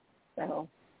do. So.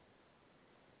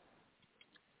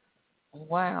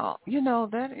 Wow.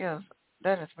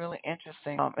 That is really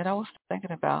interesting. And I was thinking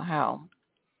about how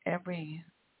every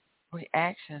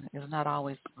reaction is not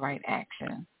always the right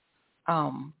action.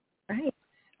 Right.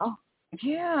 Oh,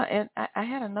 yeah. And I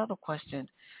had another question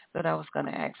that I was going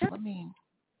to ask. Let's see. Give me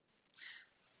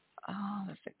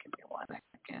 1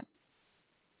 second.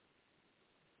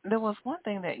 There was one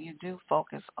thing that you do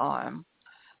focus on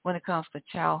when it comes to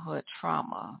childhood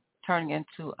trauma turning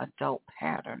into adult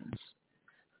patterns.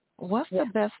 What's the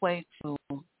best way to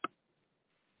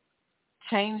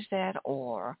change that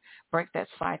or break that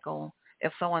cycle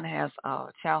if someone has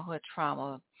childhood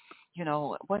trauma?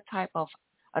 What type of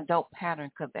adult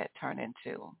pattern could that turn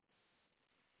into?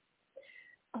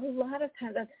 A lot of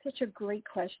times, that's such a great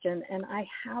question, and I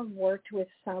have worked with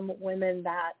some women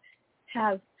that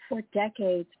have for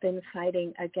decades been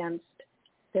fighting against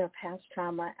their past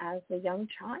trauma as a young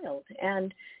child.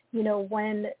 And,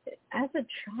 when as a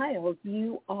child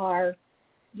you are,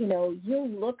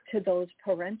 you look to those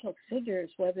parental figures,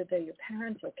 whether they're your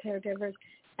parents or caregivers,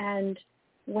 and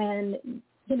when,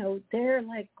 they're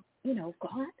like,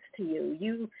 gods to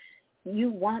you, you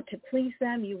want to please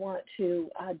them, you want to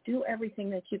do everything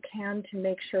that you can to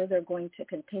make sure they're going to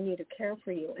continue to care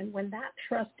for you. And when that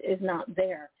trust is not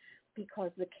there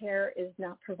because the care is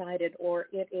not provided, or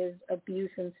it is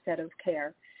abuse instead of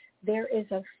care, there is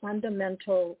a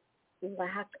fundamental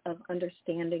lack of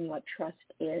understanding what trust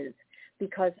is.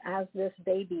 Because as this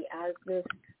baby, as this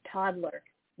toddler,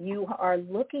 you are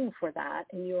looking for that,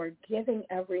 and you are giving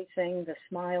everything, the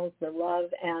smiles, the love,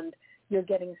 and you're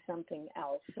getting something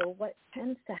else. So what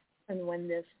tends to happen when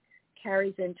this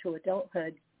carries into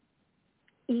adulthood,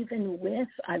 even with,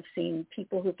 I've seen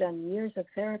people who've done years of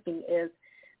therapy, is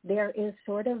there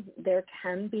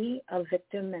can be a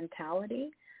victim mentality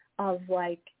of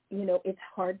like, it's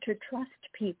hard to trust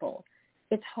people.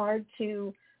 It's hard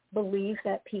to believe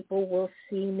that people will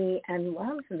see me and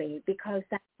love me because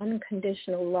that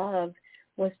unconditional love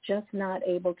was just not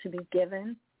able to be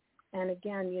given. And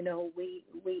again,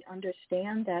 we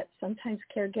understand that sometimes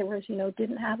caregivers,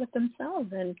 didn't have it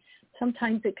themselves. And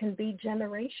sometimes it can be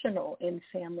generational in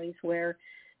families where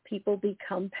people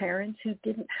become parents who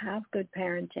didn't have good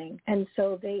parenting. And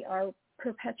so they are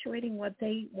perpetuating what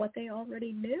they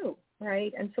already knew,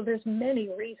 right? And so there's many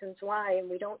reasons why, and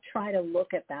we don't try to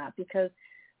look at that because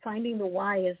finding the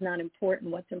why is not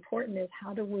important. What's important is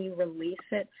how do we release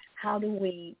it? How do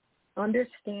we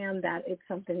understand that it's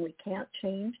something we can't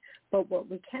change, but what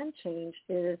we can change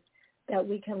is that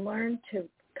we can learn to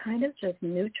kind of just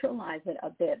neutralize it a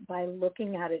bit by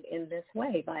looking at it in this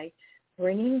way, by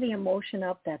bringing the emotion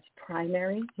up that's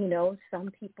primary.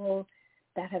 Some people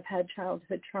that have had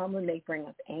childhood trauma may bring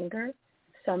up anger.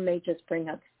 Some may just bring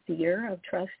up fear of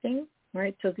trusting,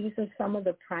 right? So these are some of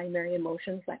the primary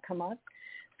emotions that come up.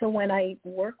 So when I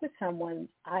work with someone,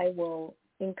 I will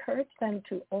encourage them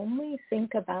to only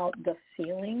think about the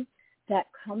feeling that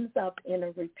comes up in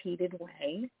a repeated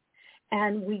way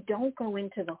And we don't go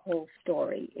into the whole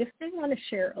story. If they want to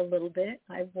share a little bit,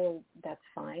 I will, that's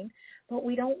fine. But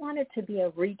we don't want it to be a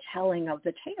retelling of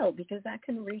the tale because that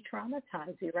can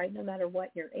re-traumatize you, right, no matter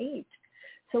what your age.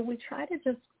 So we try to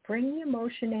just bring the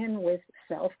emotion in with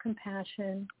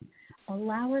self-compassion,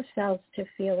 allow ourselves to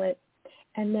feel it,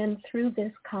 and then through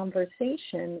this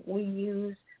conversation, we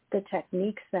use the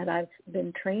techniques that I've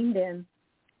been trained in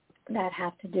that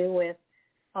have to do with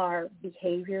our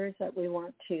behaviors that we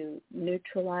want to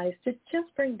neutralize, to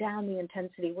just bring down the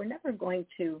intensity. We're never going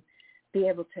to be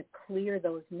able to clear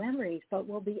those memories, but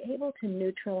we'll be able to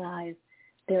neutralize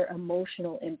their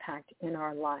emotional impact in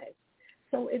our lives.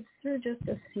 So it's through just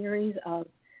a series of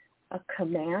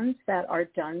commands that are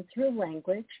done through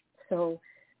language. So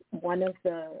one of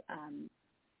the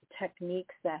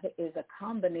techniques that is a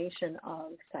combination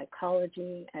of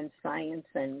psychology and science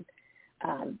and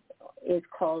is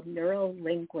called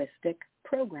neuro-linguistic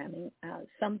programming.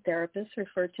 Some therapists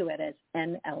refer to it as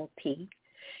NLP.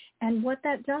 And what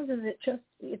that does is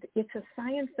it's a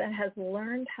science that has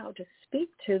learned how to speak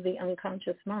to the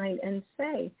unconscious mind and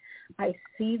say, I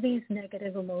see these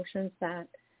negative emotions that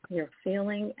you're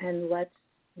feeling, and let's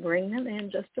bring them in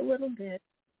just a little bit,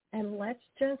 and let's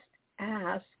just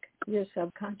ask your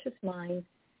subconscious mind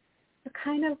to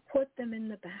kind of put them in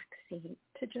the back seat,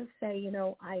 to just say,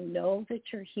 I know that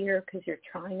you're here because you're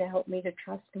trying to help me to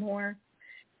trust more,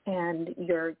 and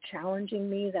you're challenging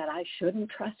me that I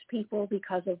shouldn't trust people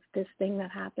because of this thing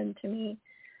that happened to me.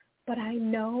 But I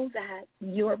know that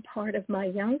you're part of my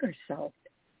younger self,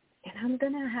 and I'm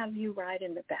going to have you ride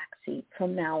in the back seat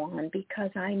from now on because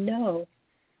I know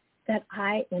that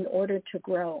in order to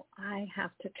grow, I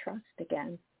have to trust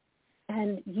again.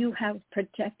 And you have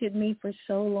protected me for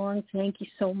so long. Thank you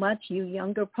so much, you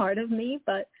younger part of me.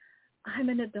 But I'm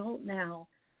an adult now,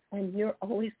 and you're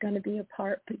always going to be a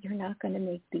part, but you're not going to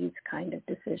make these kind of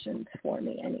decisions for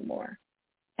me anymore.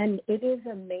 And it is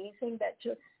amazing that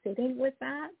just sitting with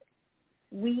that,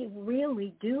 we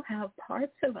really do have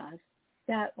parts of us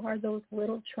that are those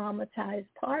little traumatized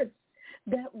parts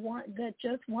that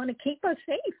just want to keep us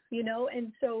safe,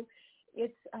 And so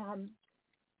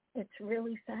it's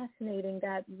really fascinating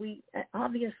that we,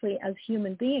 obviously, as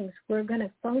human beings, we're going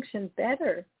to function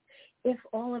better if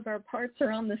all of our parts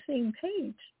are on the same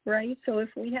page, right? So if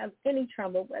we have any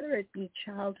trauma, whether it be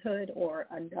childhood or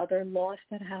another loss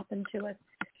that happened to us,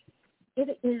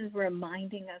 it is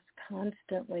reminding us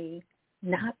constantly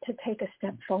not to take a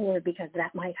step forward because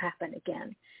that might happen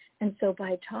again. And so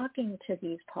by talking to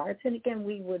these parts, and again,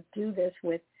 we would do this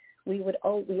with, we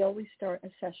always start a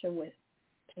session with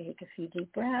take a few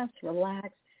deep breaths, relax.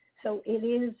 So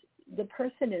the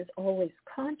person is always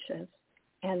conscious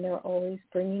and they're always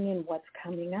bringing in what's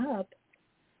coming up,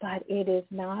 but it is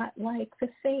not like the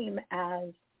same as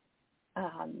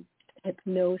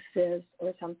hypnosis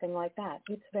or something like that.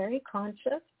 It's very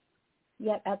conscious,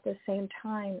 yet at the same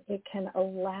time, it can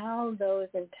allow those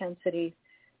intensities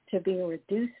to be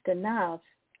reduced enough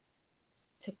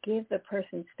to give the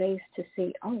person space to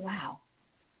see, oh, wow,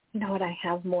 you know what, I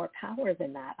have more power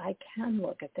than that. I can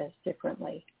look at this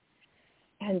differently.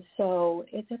 And so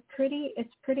it's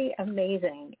pretty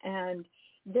amazing. And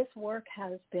this work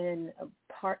has been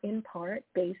in part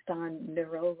based on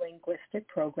neuro-linguistic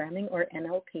programming, or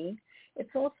NLP. It's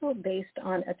also based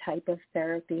on a type of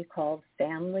therapy called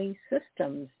family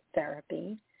systems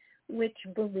therapy, which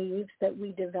believes that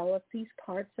we develop these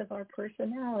parts of our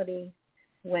personality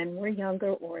when we're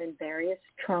younger or in various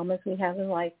traumas we have in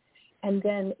life. And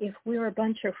then if we're a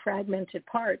bunch of fragmented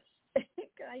parts, it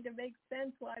kind of makes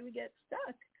sense why we get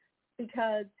stuck,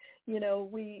 because,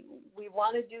 we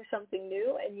want to do something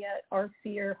new, and yet our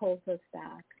fear holds us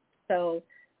back. So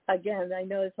again, I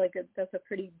know that's a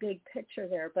pretty big picture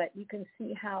there, but you can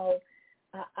see how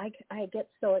I get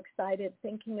so excited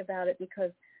thinking about it,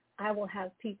 because I will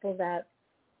have people that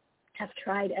have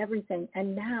tried everything,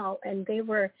 and they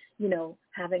were,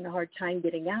 having a hard time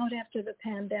getting out after the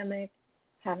pandemic,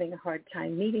 having a hard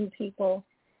time meeting people.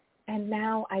 And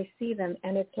now I see them,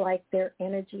 and it's like their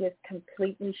energy is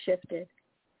completely shifted.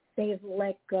 They've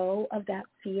let go of that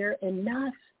fear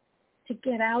enough to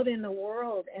get out in the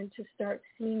world and to start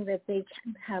seeing that they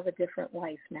can have a different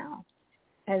life now.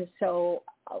 And so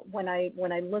when I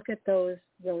look at those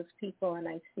people and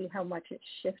I see how much it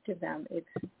shifted them,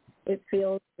 it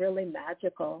feels really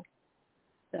magical.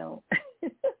 So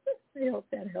I hope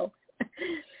that helps.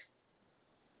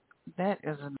 That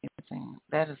is amazing.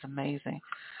 That is amazing.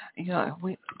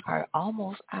 We are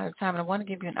almost out of time, and I want to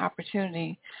give you an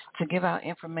opportunity to give out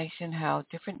information how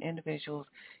different individuals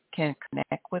can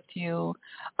connect with you.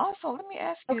 Also, let me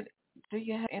ask you, do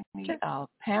you have any Sure.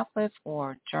 pamphlets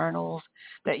or journals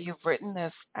that you've written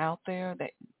that's out there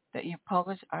that you've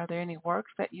published? Are there any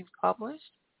works that you've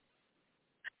published?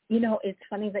 It's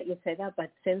funny that you say that,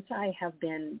 but since I have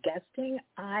been guesting,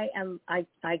 I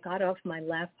got off my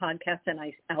last podcast and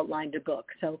I outlined a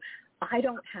book. So I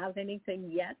don't have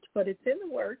anything yet, but it's in the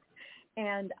works.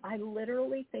 And I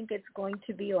literally think it's going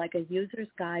to be like a user's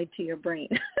guide to your brain,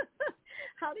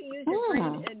 how to use your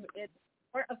brain in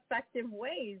more effective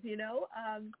ways,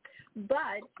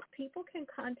 But people can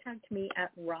contact me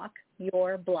at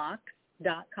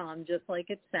rockyourblocks.com, just like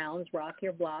it sounds, Rock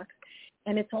Your Blocks.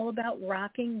 And it's all about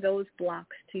rocking those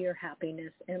blocks to your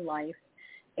happiness in life.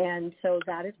 And so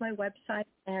that is my website.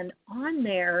 And on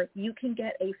there, you can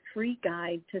get a free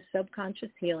guide to subconscious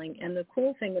healing. And the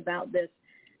cool thing about this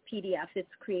PDF,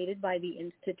 it's created by the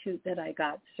institute that I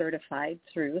got certified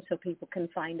through, so people can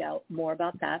find out more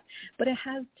about that. But it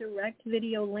has direct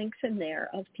video links in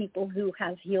there of people who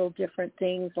have healed different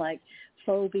things like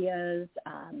phobias,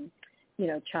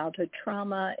 childhood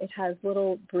trauma. It has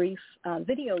little brief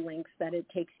video links that it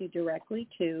takes you directly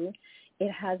to.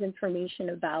 It has information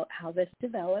about how this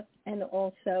develops and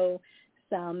also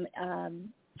some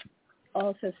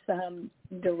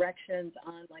directions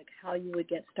on like how you would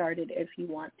get started if you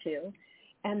want to.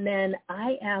 And then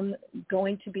I am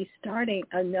going to be starting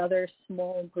another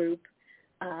small group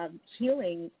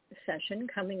healing session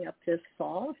coming up this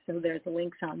fall. So there's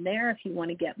links on there. If you want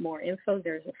to get more info,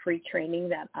 there's a free training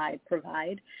that I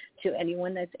provide to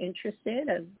anyone that's interested,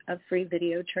 a free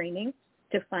video training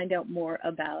to find out more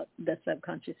about the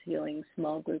subconscious healing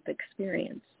small group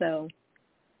experience. So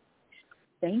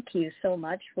thank you so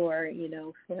much for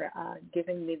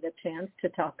giving me the chance to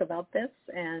talk about this.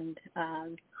 And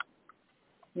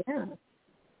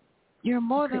You're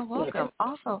more than welcome.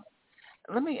 Also,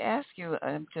 let me ask you,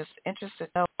 I'm just interested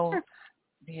to know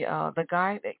the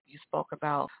guide that you spoke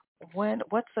about.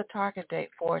 What's the target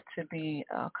date for it to be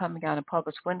coming out and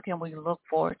published? When can we look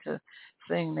forward to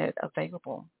seeing that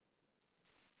available?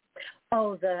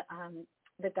 Oh, the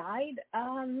guide,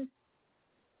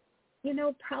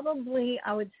 probably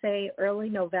I would say early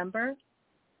November.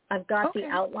 I've got the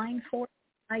outline for it.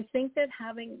 I think that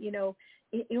having,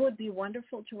 it would be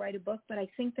wonderful to write a book, but I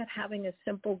think that having a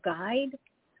simple guide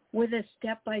with a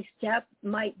step-by-step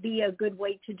might be a good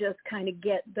way to just kind of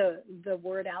get the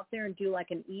word out there and do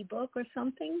like an ebook or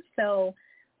something. So,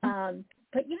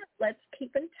 but yeah, let's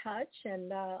keep in touch,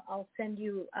 and I'll send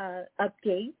you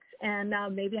updates, and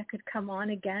maybe I could come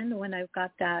on again when I've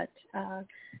got that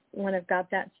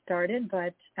started.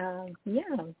 But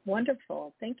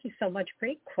wonderful. Thank you so much.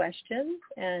 Great questions,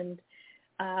 and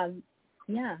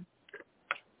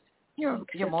You're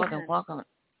more than welcome.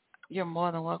 You're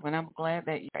more than welcome, and I'm glad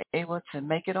that you're able to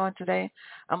make it on today.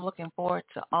 I'm looking forward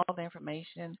to all the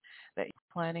information that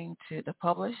you're planning to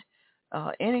publish.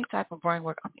 Any type of brain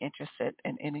work, I'm interested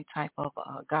in any type of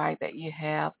guide that you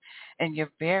have, and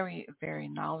you're very, very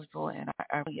knowledgeable, and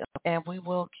and we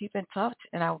will keep in touch,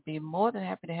 and I will be more than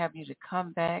happy to have you to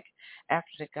come back after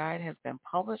the guide has been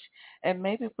published, and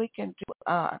maybe we can do,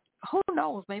 who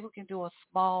knows, maybe we can do a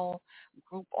small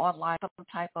group online, some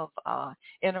type of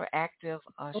interactive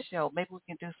show. Maybe we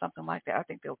can do something like that. I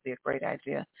think that would be a great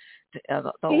idea.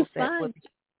 Those that would,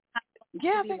 I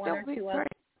think that would be great.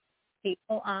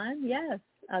 People on. Yes,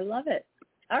 I love it.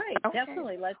 All right, Okay.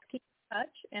 definitely. Let's keep in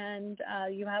touch, and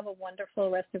you have a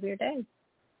wonderful rest of your day.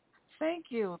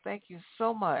 Thank you. Thank you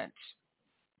so much.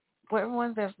 For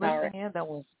everyone that's listening in, that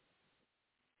was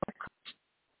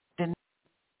Denise,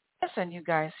 and you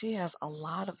guys, she has a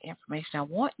lot of information. I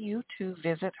want you to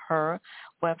visit her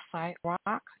website,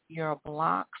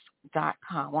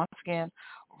 rockyourblocks.com. Once again,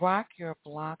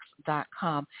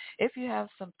 rockyourblocks.com. If you have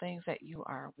some things that you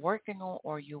are working on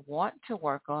or you want to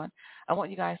work on, I want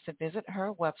you guys to visit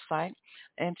her website.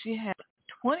 And she has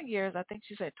 20 years, I think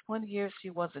she said 20 years she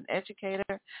was an educator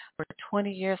for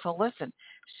 20 years. So listen,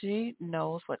 she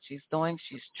knows what she's doing.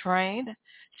 She's trained,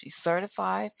 she's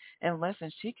certified, and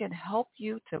listen, she can help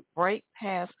you to break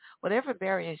past whatever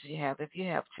barriers you have. If you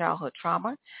have childhood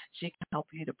trauma, she can help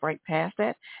you to break past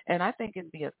that. And I think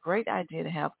it'd be a great idea to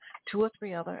have 2 or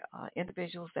 3 other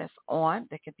individuals that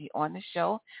could be on the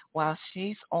show while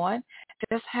she's on.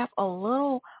 Just have a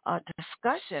little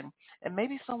discussion, and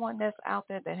maybe someone that's out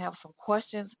there that have some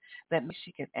questions that maybe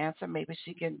she can answer. Maybe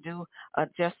she can do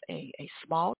just a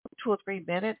small 2 or 3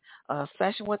 minute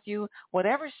session with you.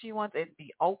 Whatever she wants, it'd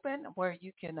be open where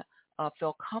you can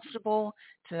feel comfortable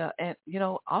to, and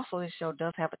also this show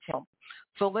does have a channel.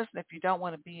 So listen, if you don't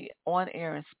want to be on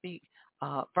air and speak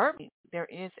verbally, there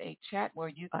is a chat where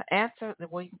you answer,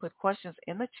 where you can put questions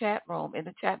in the chat room, in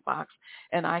the chat box,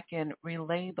 and I can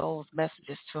relay those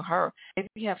messages to her. If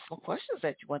you have some questions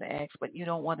that you want to ask, but you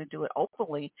don't want to do it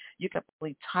openly, you can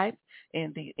simply type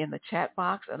in the chat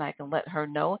box, and I can let her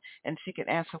know, and she can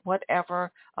answer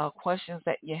whatever questions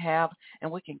that you have,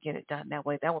 and we can get it done that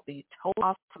way. That would be totally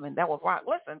awesome, and that would rock.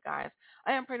 Listen, guys,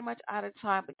 I am pretty much out of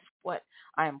time, but guess what?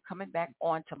 I am coming back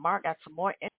on tomorrow. I got some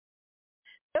more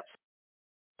tips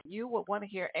you would want to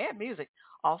hear, and music.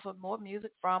 Also, more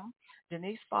music from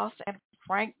Denise Foster and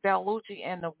Frank Bellucci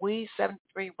and the We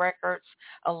 73 Records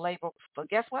label. So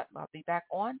guess what? I'll be back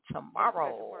on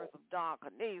tomorrow. The words of Don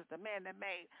Canese, the man that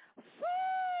made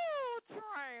Soul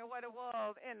Train what it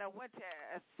was in the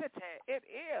Winter City. It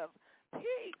is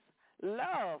peace,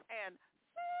 love, and